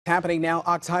Happening now,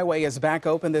 Ochs Highway is back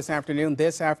open this afternoon.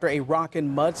 This after a rock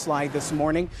and mudslide this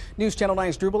morning. News Channel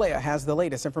 9's Drew Balea has the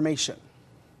latest information.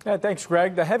 Yeah, thanks,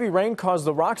 Greg. The heavy rain caused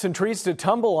the rocks and trees to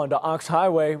tumble onto Ochs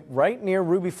Highway right near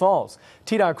Ruby Falls.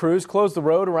 TDOT crews closed the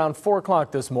road around 4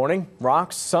 o'clock this morning.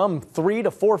 Rocks, some 3 to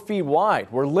 4 feet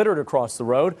wide, were littered across the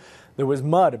road. There was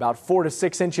mud about 4 to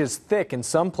 6 inches thick in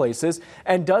some places,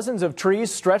 and dozens of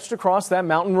trees stretched across that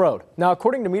mountain road. Now,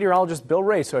 according to meteorologist Bill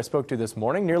Race, who I spoke to this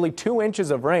morning, nearly 2 inches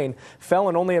of rain fell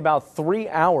in only about 3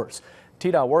 hours.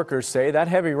 TDOT workers say that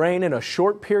heavy rain in a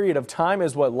short period of time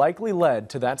is what likely led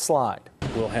to that slide.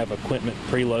 We'll have equipment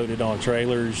preloaded on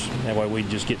trailers. That way we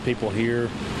just get people here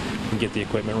and get the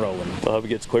equipment rolling. I hope it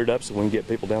gets cleared up so we can get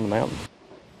people down the mountain.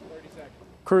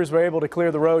 Crews were able to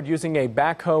clear the road using a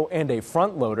backhoe and a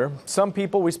front loader. Some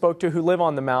people we spoke to who live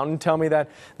on the mountain tell me that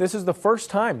this is the first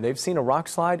time they've seen a rock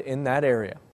slide in that area.